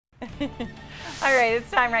All right, it's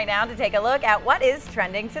time right now to take a look at what is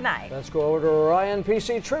trending tonight. Let's go over to Ryan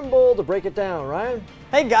PC Trimble to break it down. Ryan?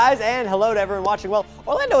 Hey guys, and hello to everyone watching. Well,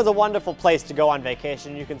 Orlando is a wonderful place to go on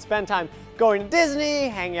vacation. You can spend time going to Disney,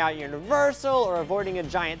 hanging out at Universal, or avoiding a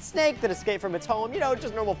giant snake that escaped from its home. You know,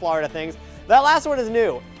 just normal Florida things. That last one is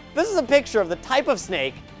new. This is a picture of the type of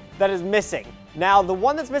snake that is missing. Now, the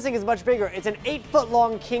one that's missing is much bigger. It's an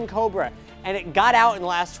 8-foot-long king cobra, and it got out in the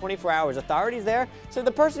last 24 hours. Authorities there, so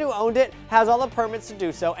the person who owned it has all the permits to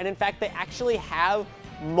do so, and in fact, they actually have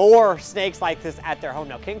more snakes like this at their home.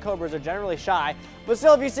 Now, king cobras are generally shy, but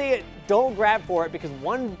still, if you see it, don't grab for it, because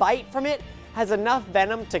one bite from it has enough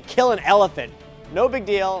venom to kill an elephant. No big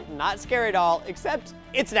deal, not scary at all, except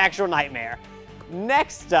it's an actual nightmare.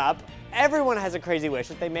 Next up, everyone has a crazy wish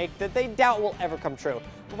that they make that they doubt will ever come true.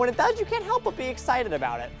 But when it does, you can't help but be excited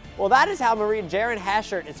about it. Well, that is how Marine Jaron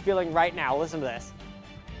Hashert is feeling right now. Listen to this.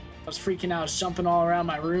 I was freaking out. I was jumping all around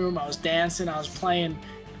my room. I was dancing. I was playing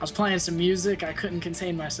some music. I couldn't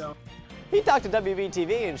contain myself. He talked to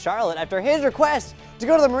WBTV in Charlotte after his request to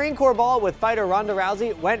go to the Marine Corps ball with fighter Ronda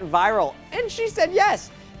Rousey went viral, and she said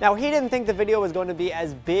yes. Now, he didn't think the video was going to be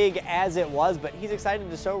as big as it was, but he's excited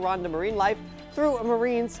to show Ronda Marine life through a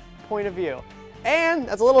Marine's point of view. And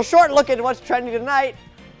that's a little short look at what's trending tonight.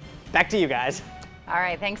 Back to you guys. All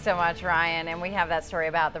right, thanks so much, Ryan. And we have that story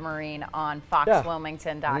about the Marine on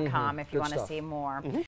foxwilmington.com if you want to see more.